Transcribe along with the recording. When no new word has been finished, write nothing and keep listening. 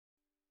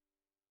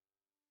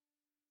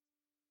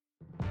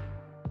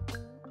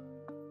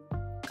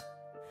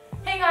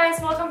guys,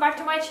 welcome back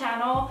to my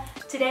channel.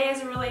 Today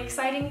is a really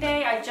exciting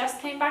day. I just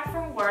came back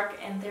from work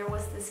and there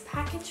was this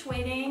package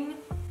waiting.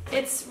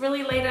 It's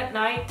really late at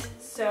night,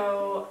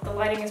 so the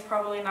lighting is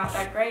probably not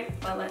that great,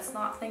 but let's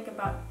not think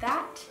about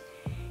that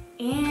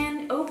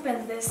and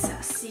open this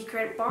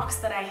secret box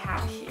that I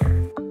have here.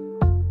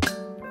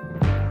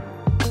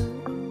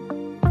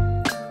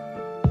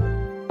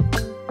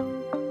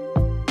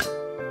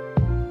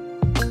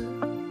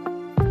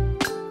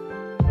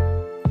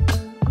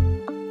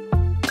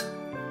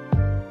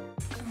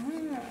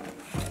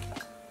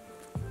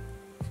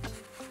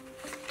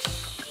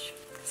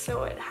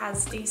 So it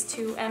has these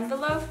two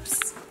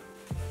envelopes.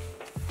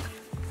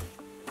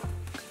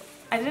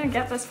 I didn't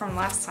get this from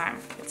last time.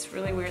 It's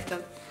really weird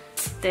that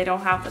they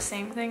don't have the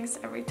same things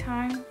every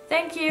time.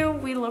 Thank you.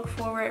 We look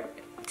forward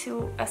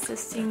to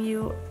assisting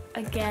you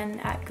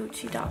again at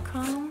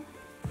Gucci.com.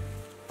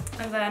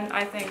 And then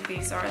I think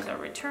these are the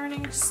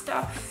returning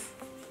stuff.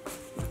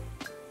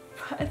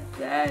 But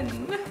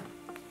then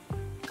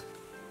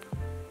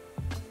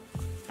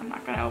I'm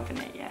not gonna open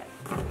it yet.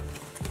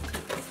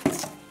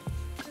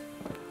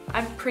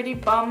 I'm pretty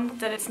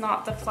bummed that it's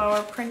not the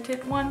flower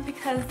printed one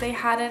because they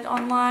had it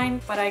online,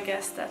 but I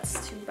guess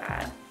that's too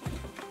bad.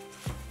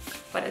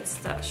 But it's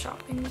the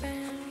shopping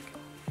bag.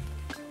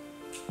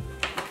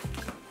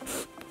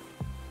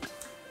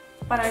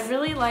 But I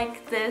really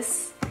like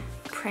this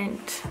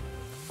print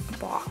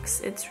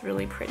box. It's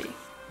really pretty.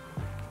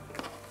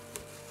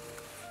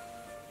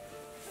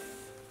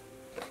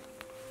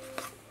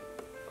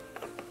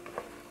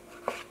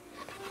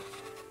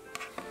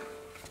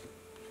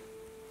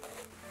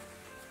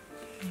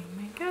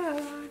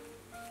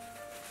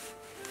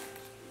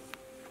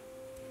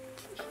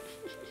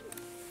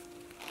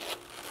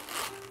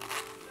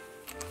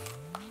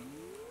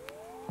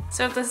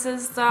 So this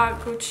is the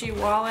Gucci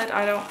wallet.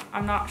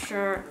 I'm not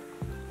sure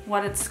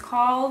what it's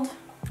called,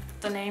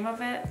 the name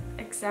of it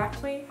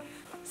exactly.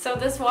 So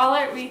this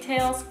wallet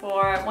retails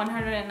for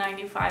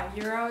 195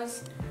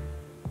 euros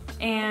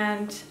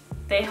and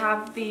they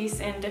have these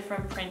in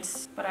different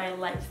prints, but I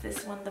like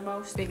this one the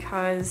most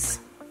because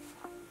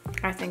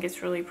I think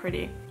it's really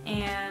pretty.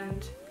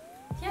 And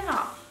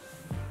yeah,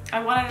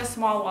 I wanted a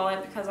small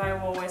wallet because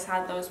I've always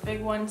had those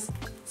big ones,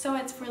 so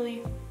it's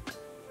really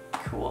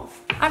cool.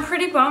 I'm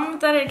pretty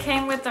bummed that it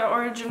came with the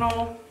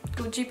original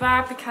Gucci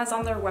bag because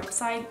on their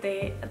website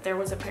there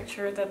was a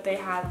picture that they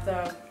had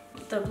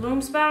the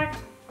blooms bag,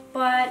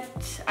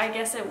 but I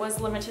guess it was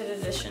limited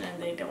edition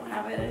and they don't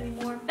have it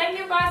anymore. Thank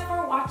you guys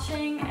for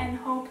watching and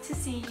hope to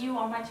see you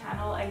on my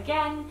channel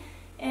again,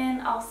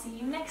 and I'll see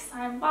you next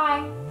time.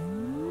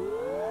 Bye!